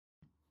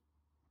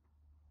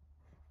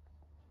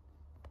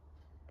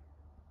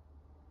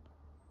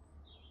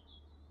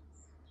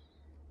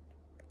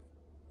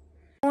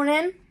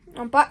morning.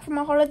 I'm back from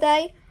my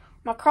holiday.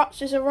 My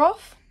crutches are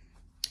off.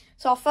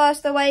 It's our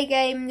first away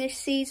game this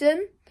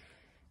season.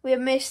 We have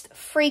missed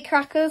 3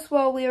 crackers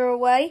while we were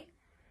away.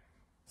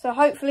 So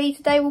hopefully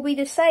today will be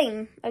the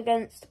same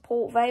against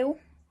Port Vale.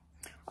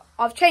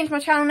 I've changed my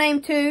channel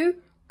name to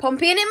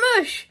Pompey Init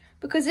Mush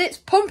because it's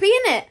Pompey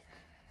Init.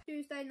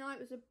 Tuesday night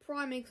was a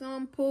prime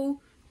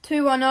example.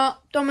 2-1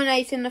 up,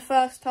 dominating the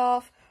first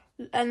half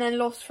and then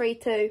lost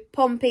 3-2.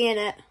 Pompey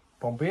Init.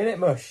 Pompey Init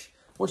Mush.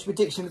 What's your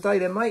prediction today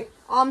then, mate?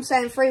 I'm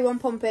saying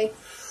 3-1 Pompey.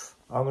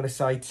 I'm going to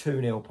say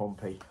 2-0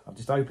 Pompey. I'm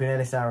just hoping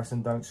Ellis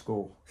Harrison don't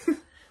score.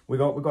 we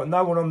got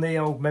no one on the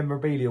old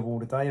memorabilia wall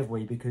today, have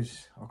we?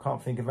 Because I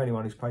can't think of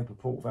anyone who's played for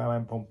Port Vale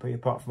and Pompey,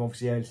 apart from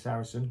obviously Ellis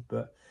Harrison.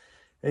 But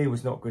he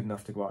was not good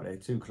enough to go out there,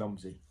 too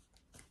clumsy.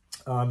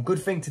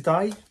 Good thing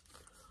today,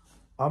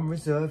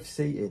 unreserved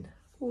seating.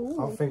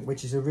 Ooh. I think,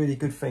 which is a really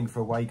good thing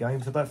for away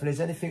games. I don't think there's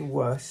anything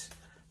worse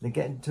than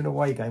getting to an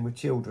away game with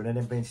children and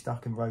then being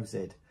stuck in row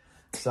Z.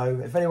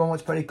 So if anyone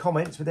wants to put any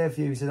comments with their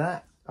views of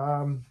that,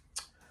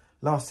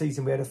 last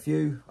season we had a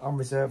few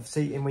unreserved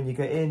seating. When you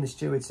get in, the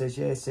steward says,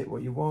 yeah, sit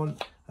what you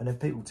want. And then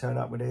people turn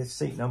up with their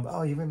seat number.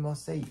 Oh, you're in my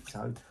seat.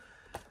 So,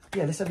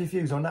 yeah, let's have your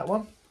views on that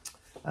one.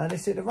 And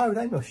let's hit the road,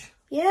 eh, Mush?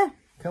 Yeah.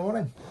 Come on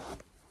in.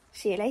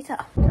 See you later.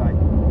 Okay.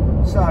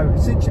 So,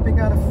 since you've been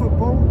going to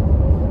football,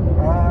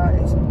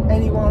 it's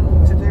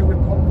anyone to do with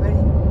Pompey.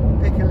 You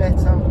pick a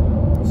letter,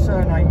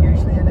 surname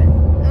usually, isn't it?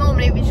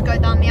 Normally we just go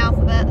down the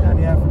alphabet. Down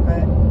the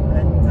alphabet.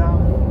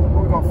 And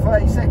we've got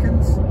 30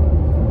 seconds.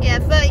 Yeah,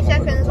 30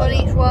 seconds on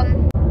each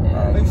one.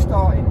 Who's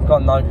starting?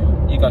 Got no.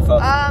 You go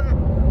first. A.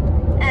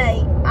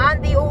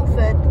 Andy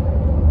Orford.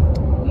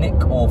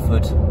 Nick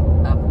Orford.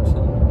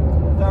 Appleton.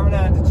 Darren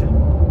Anderton.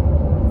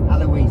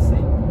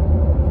 Aloisi.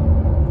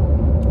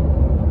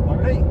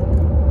 Lovely.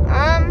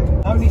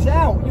 Only's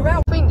out. You're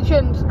out. I think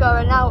Jim's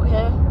going out here.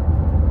 Yeah,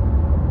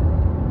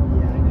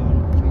 hang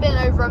on. It's been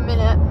over a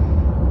minute.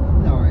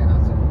 No, it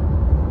hasn't.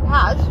 It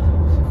has?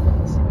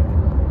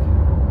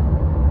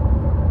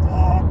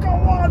 Oh, go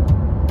on!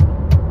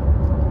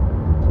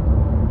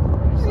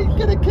 He's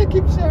gonna kick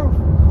himself.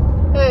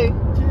 Who?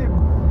 Jim.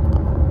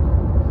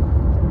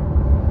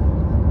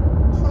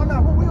 Oh no,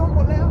 what are we on?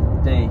 What now?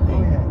 D.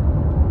 Oh yeah.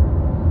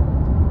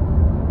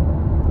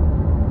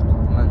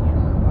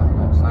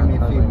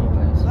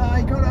 No,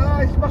 he got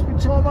it. It must be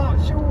time out,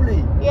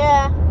 surely.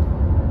 Yeah.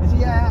 Is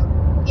he out?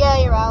 Yeah,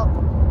 you're out.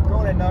 Go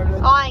on then,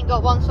 Nolan. I ain't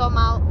got one, so I'm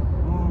out.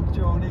 Oh,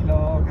 Johnny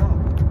Lager.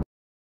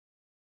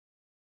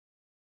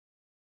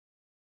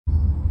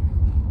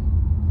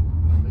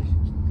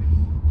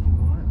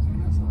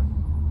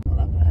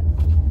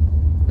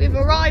 We've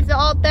arrived at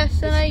our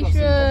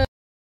destination.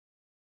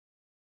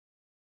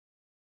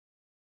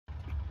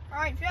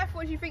 Alright, Jeff,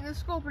 what do you think the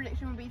score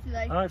prediction will be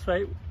today? I'd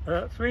say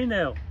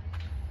 3-0.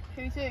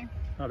 Who to?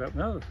 I don't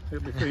know.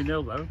 It'll be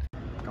 3-0 though.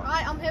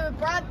 Right, I'm here with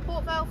Brad,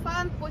 Port Vale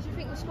fan. What do you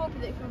think the score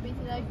prediction will be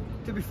today?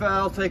 To be fair,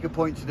 I'll take a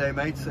point today,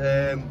 mate.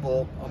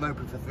 But I'm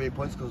hoping for 3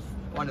 points because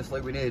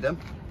honestly, we need them.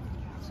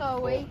 So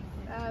are we.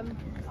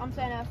 I'm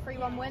saying a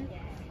 3-1 win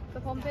for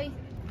Pompey.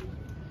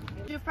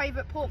 Who's your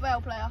favourite Port Vale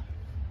player?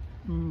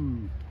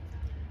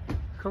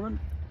 Current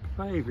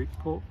favourite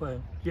Port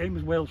Vale.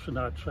 James Wilson,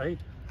 I'd say.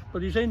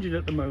 But he's injured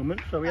at the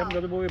moment, so we haven't got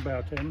to worry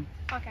about him.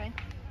 Okay.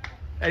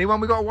 Anyone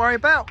we got to worry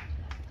about?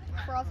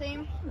 For our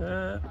team?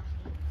 The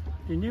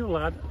new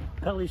lad,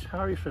 Ellis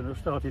Harrison, has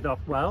started off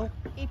well.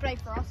 He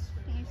played for us.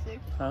 He used to.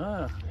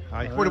 Ah.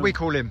 Hi. What do we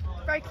call him?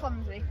 Very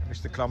clumsy.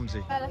 Mr.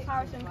 Clumsy. Ellis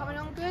Harrison coming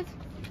on good?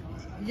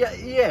 Yeah,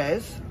 he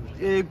is.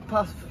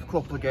 Past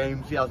couple of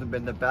games, he hasn't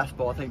been the best,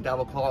 but I think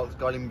Davil Clark's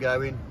got him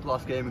going.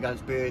 Last game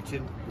against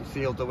Burton, he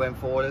sealed the win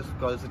for us,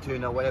 got us a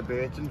 2-0 win at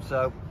Burton,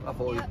 so I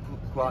thought he was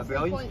quite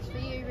brilliant. Points for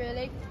you,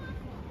 really.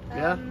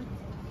 Yeah.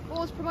 What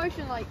was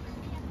promotion like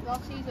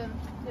last season?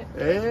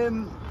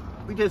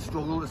 We did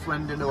struggle to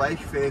Swindon away,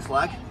 first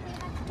leg.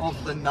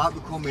 Other than that,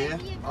 we come here,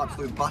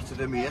 absolutely battered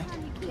him here.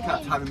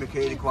 Kept Harry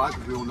McCady quiet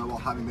because we all know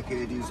what Harry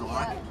McCady is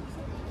like.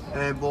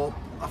 But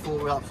I thought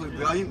we were absolutely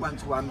brilliant. Went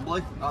to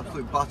Wembley,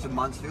 absolutely battered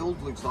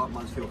Mansfield. Looks like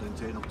Mansfield didn't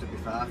turn up, to be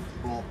fair.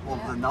 But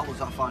other than that, was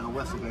that final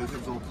whistle goes. It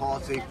was all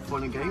party,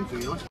 fun and games,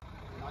 really.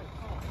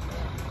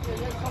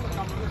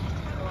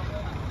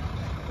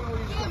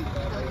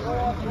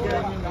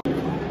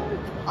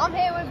 I'm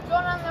here with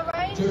John and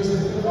Lorraine.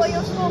 What are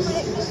your score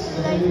predictions for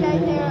today's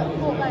game here at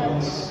Port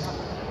Vale?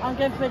 I'm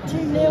going for a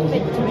 2-0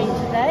 victory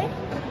today.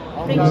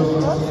 I'm going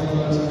for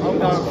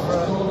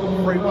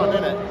 3-1,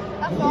 innit?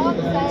 That's what I'm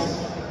saying.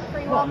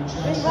 3-1.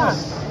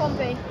 3-1.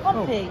 Pompey.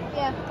 Pompey?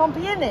 Yeah.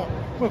 Pompey in it?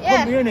 Well,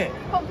 Yeah. Pompey innit?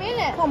 Pompey in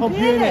it.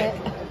 Pompey in it?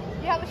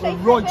 You have a safe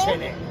trip Rog here?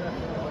 in it.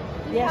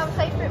 You have a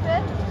safe trip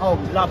here? Oh,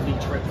 lovely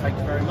trip, thank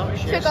you very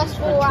much. Took us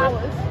 4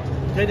 hours.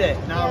 Did it?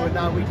 No, Yeah.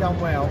 no, we done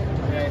well.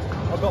 Yeah,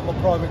 I got my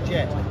private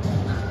jet.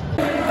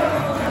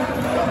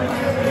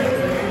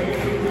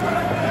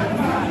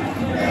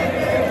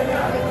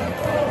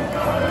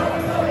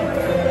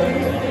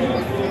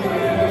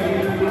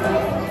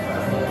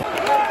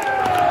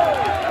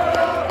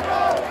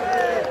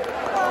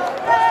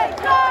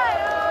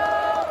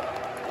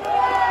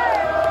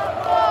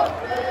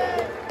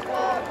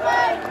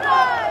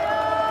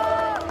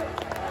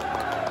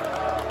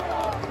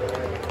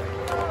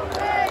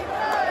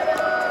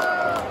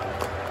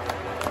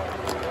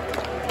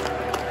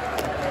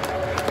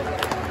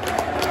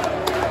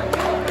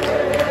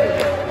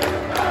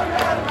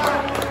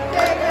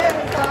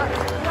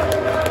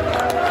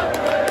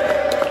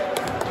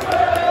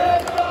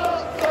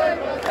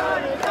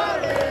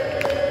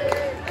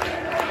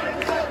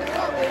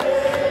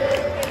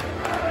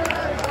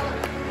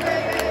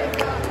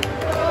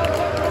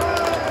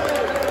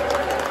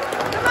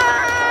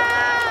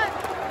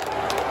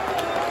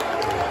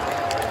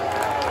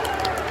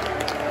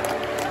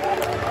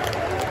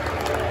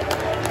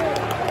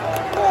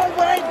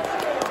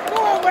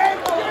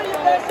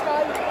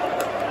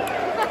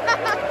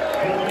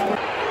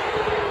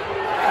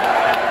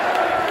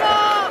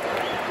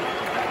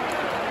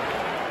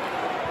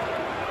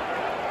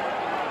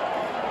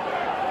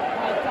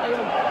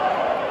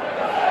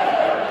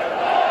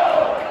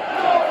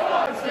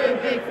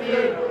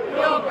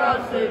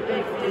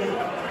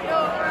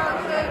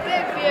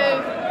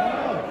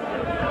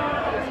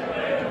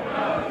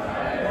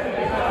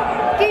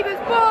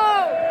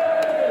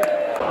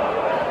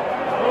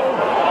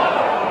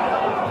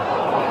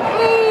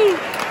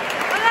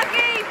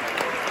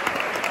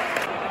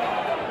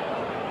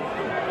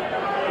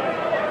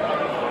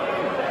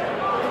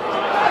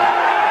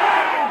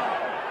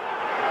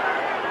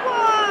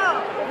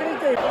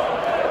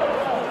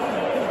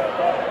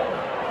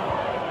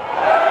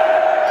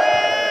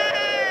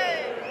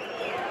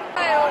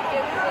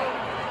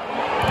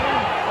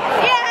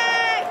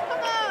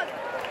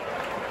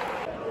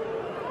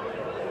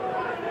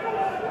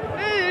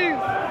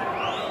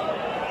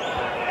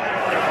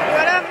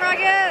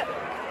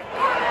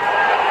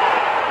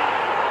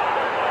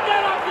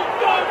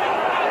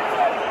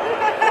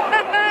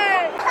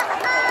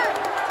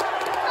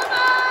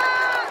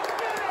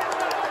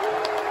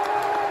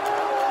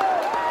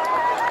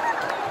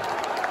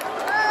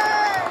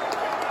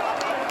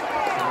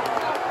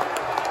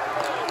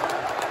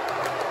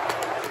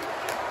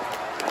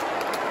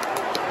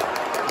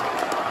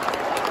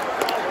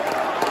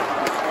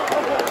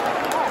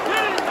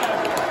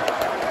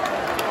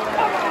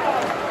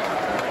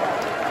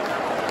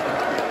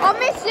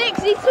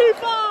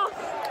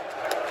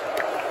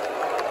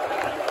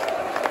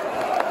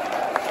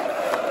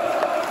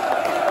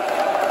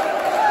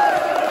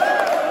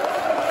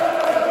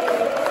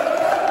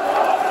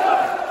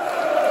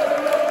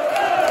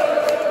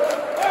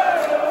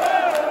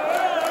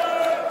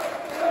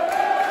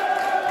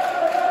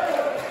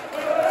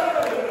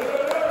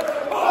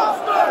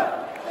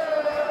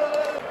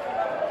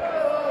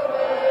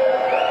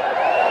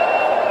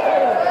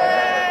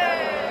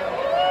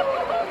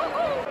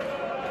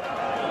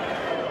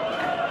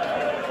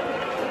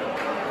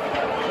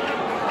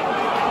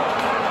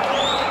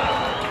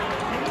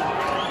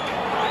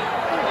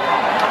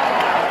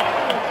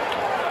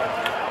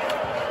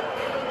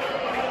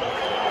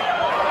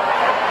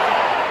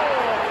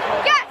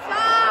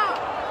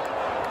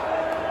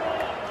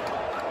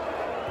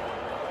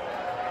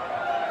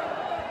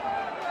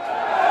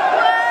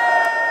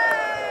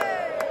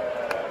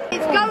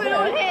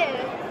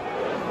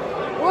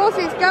 What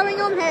is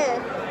going on here?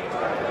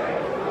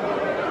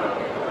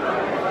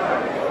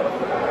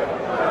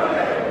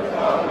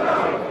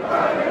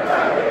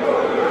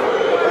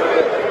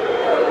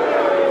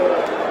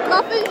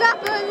 Nothing's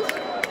happened.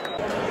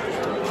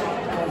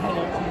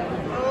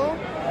 Oh.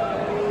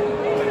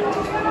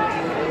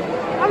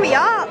 Hurry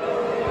up.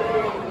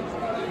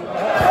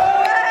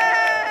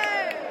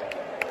 Hey!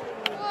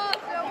 What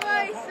a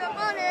waste of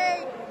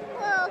money.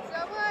 What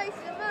a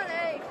waste of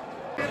money.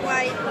 Good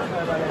wait.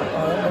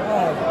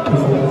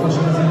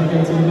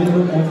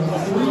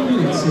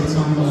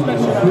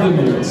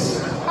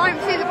 Time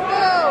to see the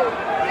ball.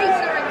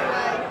 Lisa in the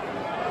way.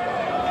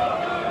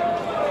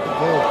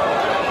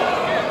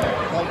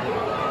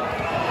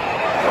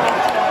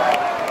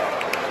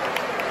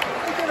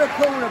 Look at the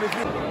corner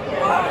between.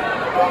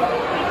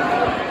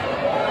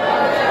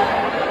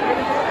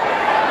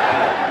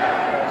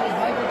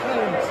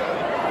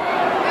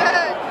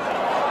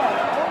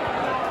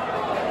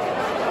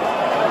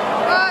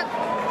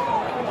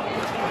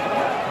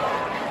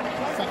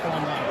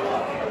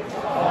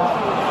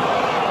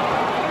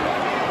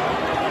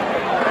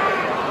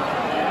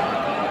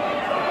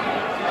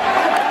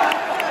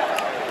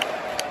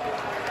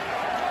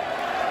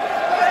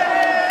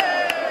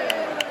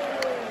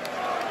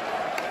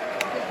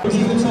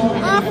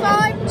 Half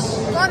time,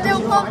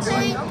 1-0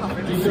 Pompey,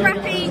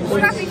 scrappy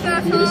first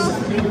half.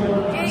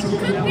 It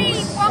could be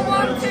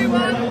 1-1,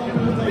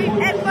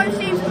 2-1. Both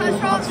teams have had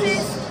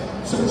chances.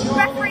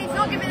 Referee's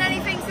not giving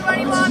anything to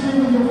anyone.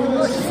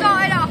 It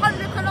started at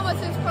 100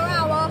 kilometres per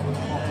hour,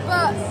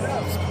 but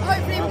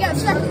hopefully we'll get a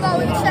second goal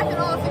in the second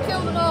half to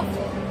kill them off.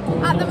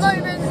 At the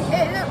moment,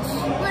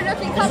 we're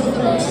looking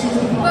comfortable,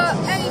 but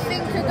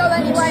anything could go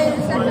anyway in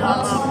the second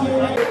half.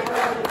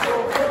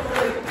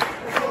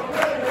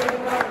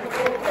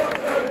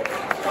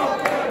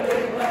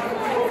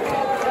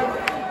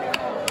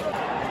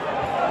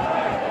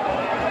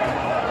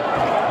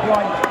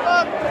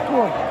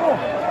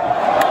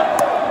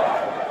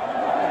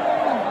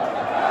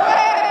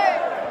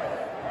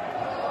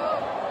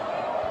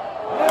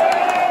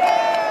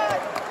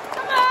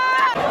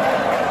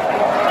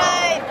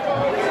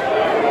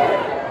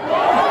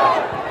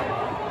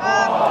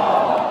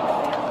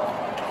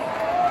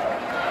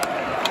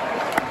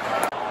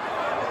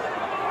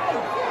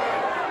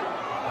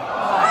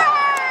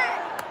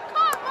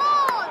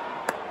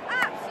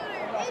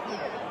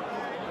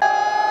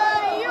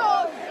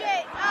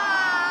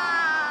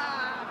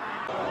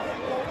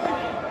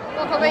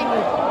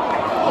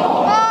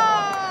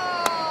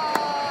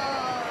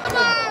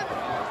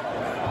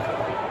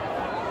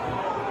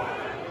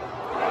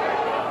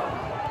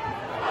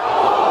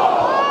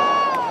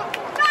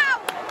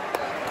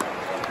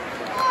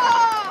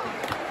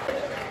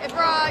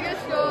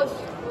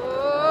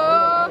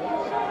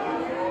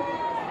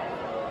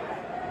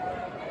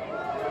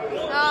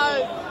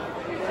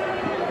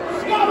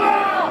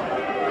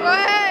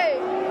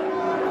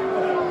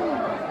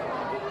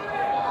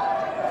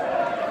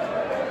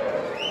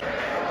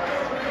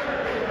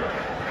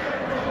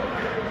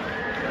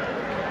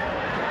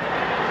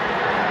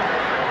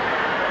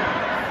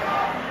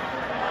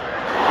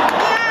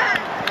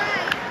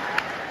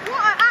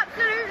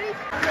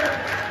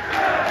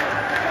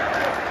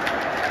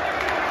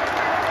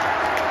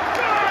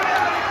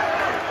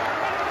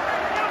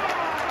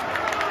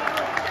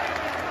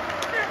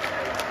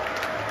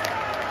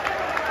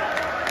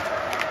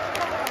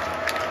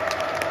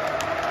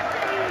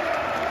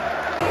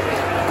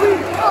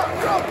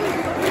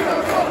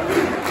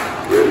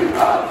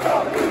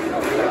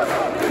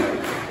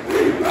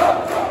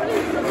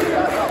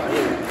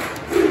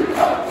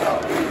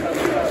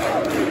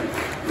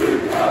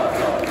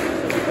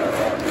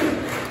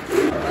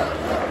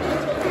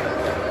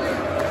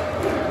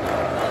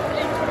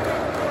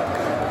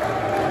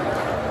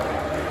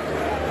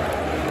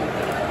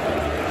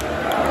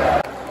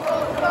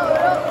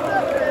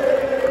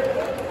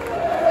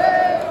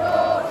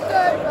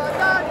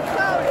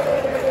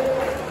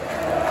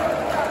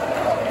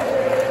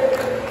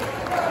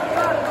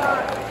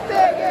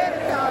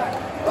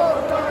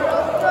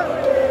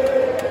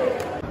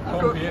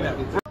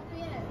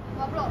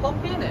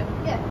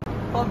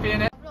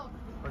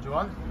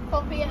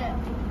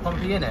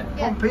 Pompey in it.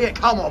 Yeah. Pompey,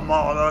 come on,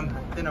 Marlon.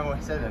 Didn't know what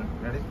he said then.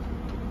 Ready?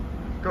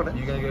 Got it.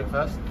 You gonna go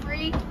first?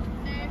 3, 2,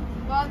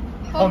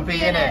 1.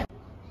 Pompey in it.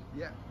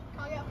 Yeah. Can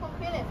I get a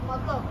Pompey in it for my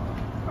vlog?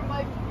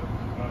 Promote.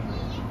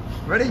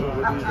 Ready? Where's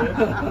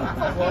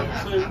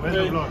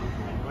the vlog?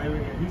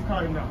 Who's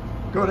counting now?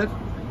 Got it.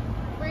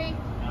 3, 2,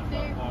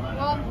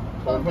 1.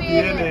 Pompey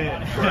in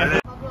it. My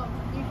vlog.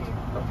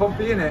 YouTube. A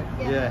Pompey in it?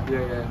 Yeah.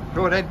 Yeah.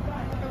 Go on then.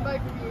 From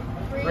both of you.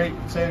 3,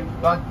 2,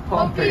 1.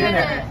 Pompey in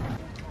it. Can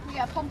we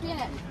get a Pompey in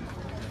it?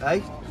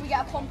 Hey? Can we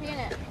get a Pompey in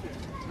it?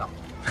 No.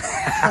 Can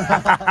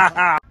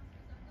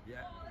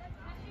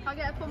I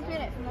get a Pompey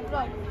in it for my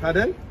vlog?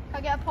 Pardon? Can I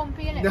get a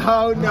Pompey in it? No.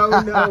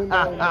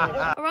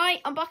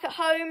 Alright, I'm back at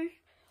home.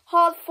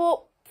 Hard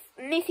fought,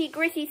 nitty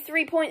gritty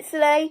 3 points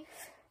today.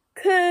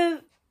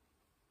 Could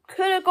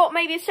have got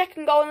maybe a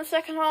second goal in the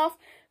second half,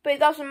 but it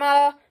doesn't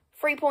matter.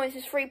 3 points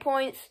is 3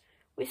 points.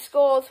 We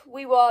scored,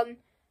 we won.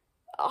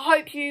 I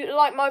hope you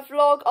like my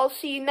vlog. I'll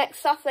see you next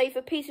Saturday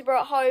for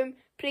Peterborough at home.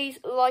 Please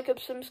like and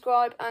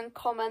subscribe and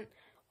comment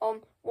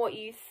on what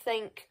you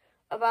think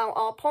about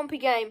our Pompey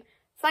game.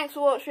 Thanks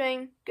for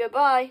watching.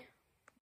 Goodbye.